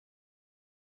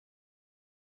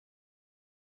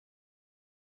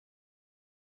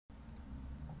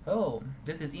Oh,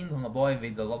 this is Intong, a boy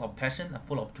with a lot of passion,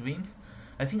 full of dreams.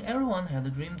 I think everyone had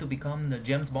a dream to become the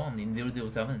James Bond in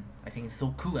 007. I think it's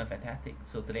so cool and fantastic.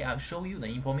 So today I'll show you the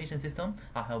information system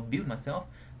I have built myself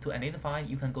to identify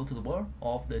you can go to the world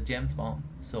of the James Bond.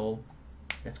 So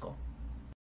let's go.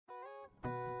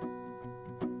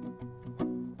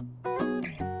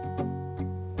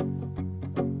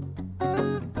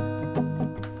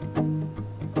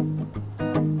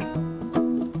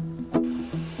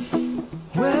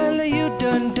 Well, you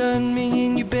done me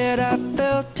and you bet I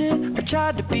felt it. I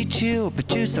tried to beat you,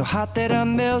 but you're so hot that I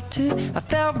melted. I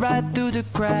fell right through the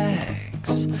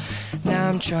cracks. Now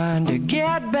I'm trying to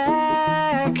get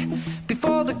back.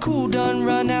 Before the cool done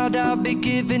run out, I'll be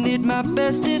giving it my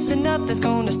bestest, and nothing's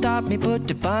gonna stop me but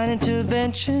divine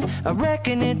intervention. I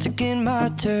reckon it's again my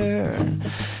turn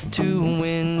to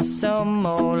win some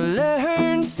or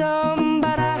learn some,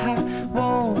 but I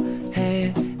won't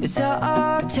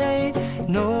hesitate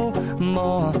no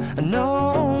more, no